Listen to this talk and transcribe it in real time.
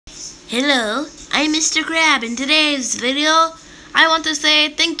Hello, I'm Mr. Crab. In today's video, I want to say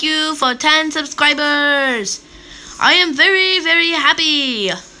thank you for 10 subscribers. I am very, very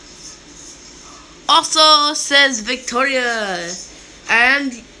happy. Also says Victoria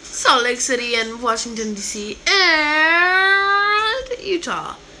and Salt Lake City and Washington, D.C. and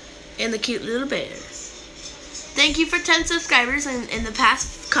Utah and the cute little bear. Thank you for 10 subscribers, and in the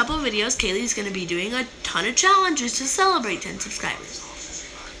past couple videos, Kaylee's going to be doing a ton of challenges to celebrate 10 subscribers.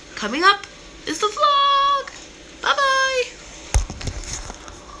 Coming up is the vlog. Bye-bye.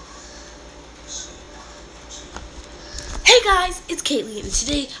 Hey guys, it's Kaylee, and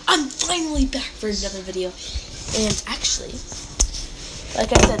today I'm finally back for another video. And actually,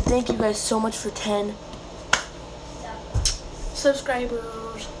 like I said, thank you guys so much for 10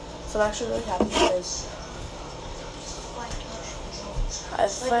 subscribers. So I'm actually really happy because I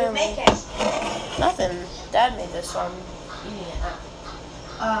finally... Nothing. Dad made this, so I'm eating it now.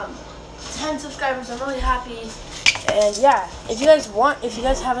 10 subscribers, I'm really happy. And yeah, if you guys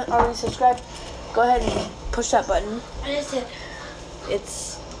haven't already subscribed, go ahead and push that button. What is it?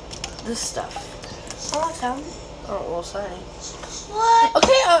 It's this stuff. I want some. Oh, well, sorry. What?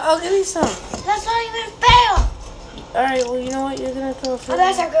 Okay, I'll give you some. That's not even fair. Alright, well, you know what? You're gonna throw a food. Oh,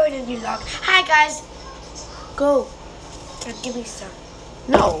 that's our going to new vlog. Hi, guys. Go. Give me some.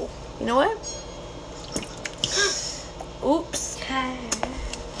 No. You know what? Oops. Okay.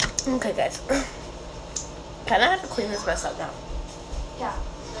 Okay, guys. Kinda have to clean this mess up now. Yeah.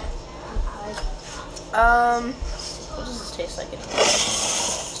 What does this taste like?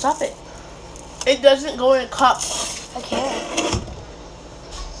 Stop it. It doesn't go in a cup. Okay.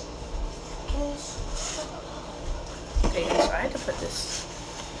 Okay, guys, so I had to put this.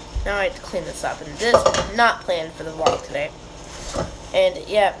 Now I have to clean this up, and this was not planned for the vlog today. And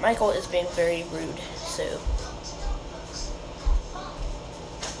yeah, Michael is being very rude, so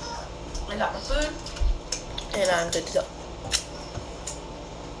I got my food, and I'm good to go.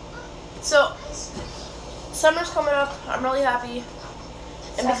 So, summer's coming up. I'm really happy.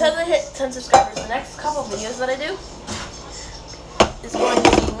 And because I hit 10 subscribers, the next couple videos that I do is going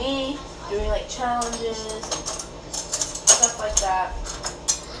to be me doing like challenges and stuff like that.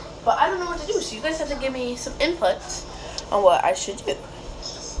 But I don't know what to do, so you guys have to give me some input on what I should do.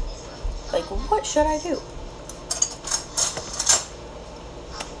 Like, what should I do?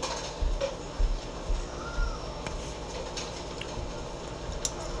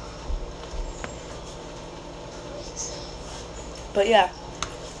 But yeah,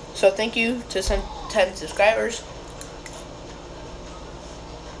 so thank you to 10 subscribers.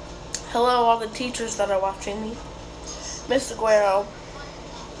 Hello, all the teachers that are watching me. Miss Aguero.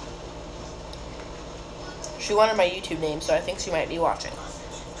 She wanted my YouTube name, so I think she might be watching.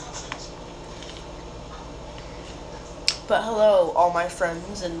 But hello, all my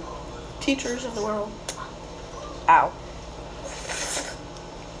friends and teachers of the world. Ow.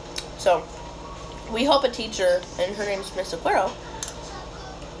 So, we hope a teacher, and her name's Miss Aguero.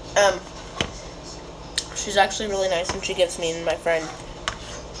 She's actually really nice, and she gives me and my friend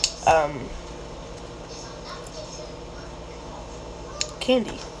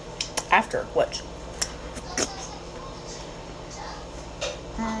candy after which.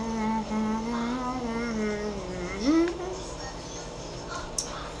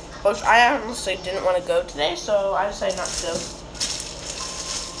 Which I honestly didn't want to go today, so I decided not to go.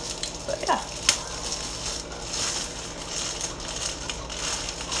 But yeah.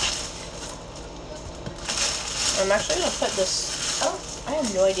 I'm actually going to put this, I have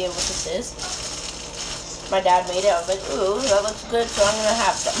no idea what this is. My dad made it. I was like, ooh, that looks good, so I'm going to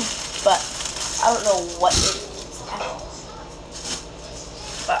have some. But I don't know what it is at all.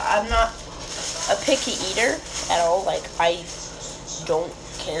 But I'm not a picky eater at all. Like, I don't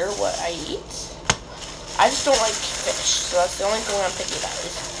care what I eat. I just don't like fish. So that's the only thing I'm picky about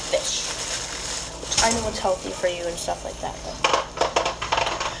is fish. Which I know it's healthy for you and stuff like that. But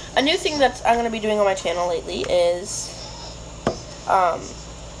a new thing that I'm going to be doing on my channel lately is,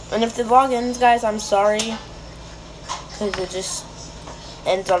 and if the vlog ends, guys, I'm sorry, because it just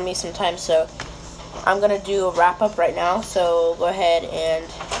ends on me sometimes, so I'm going to do a wrap-up right now, so go ahead and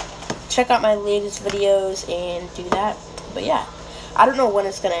check out my latest videos and do that. But yeah, I don't know when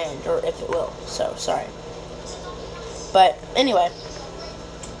it's going to end, or if it will, so sorry. But anyway,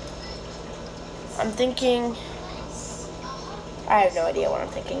 I'm thinking... I have no idea what I'm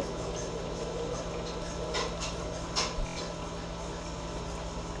thinking.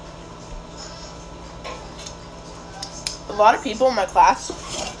 A lot of people in my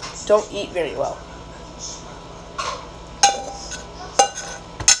class don't eat very well.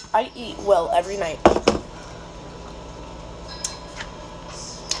 I eat well every night.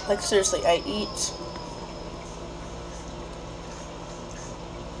 Like, seriously, I eat.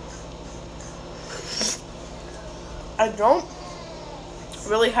 I don't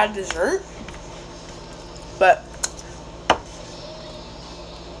really have dessert, but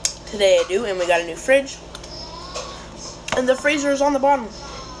today I do, and we got a new fridge, and the freezer is on the bottom.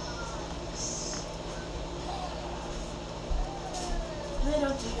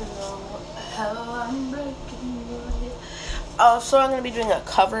 Little do you know how I'm breaking your heart. So I'm going to be doing a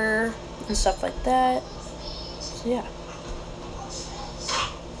cover and stuff like that, so yeah.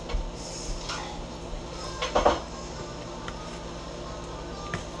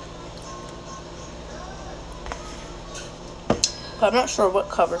 But I'm not sure what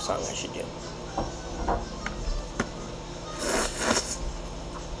cover song I should do.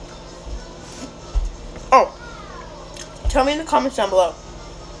 Oh, tell me in the comments down below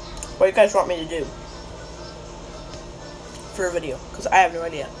what you guys want me to do for a video, because I have no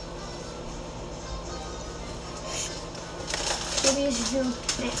idea. Maybe you should do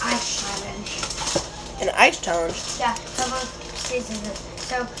an ice challenge. An ice challenge? Yeah, someone stays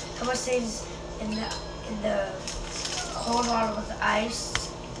in the in the cold water with ice,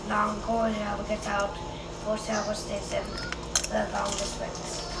 longer, and whoever gets out, force whoever stays in the longest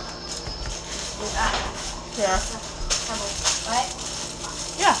wins. Yeah. Right?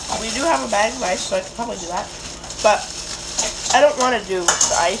 Yeah, we do have a bag of ice, so I could probably do that. But I don't want to do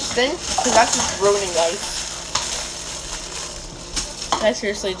the ice thing, because that's just ruining ice. I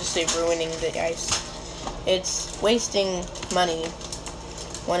seriously just say ruining the ice. It's wasting money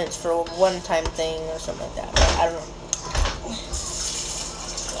when it's for a one-time thing or something like that. But I don't know.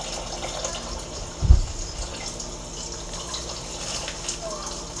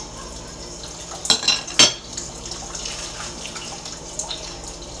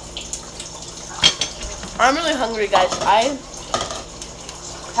 I'm really hungry, guys. I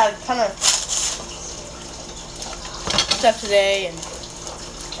had a ton of stuff today, and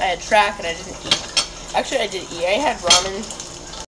I had track, and I didn't eat. Actually, I did eat. I had ramen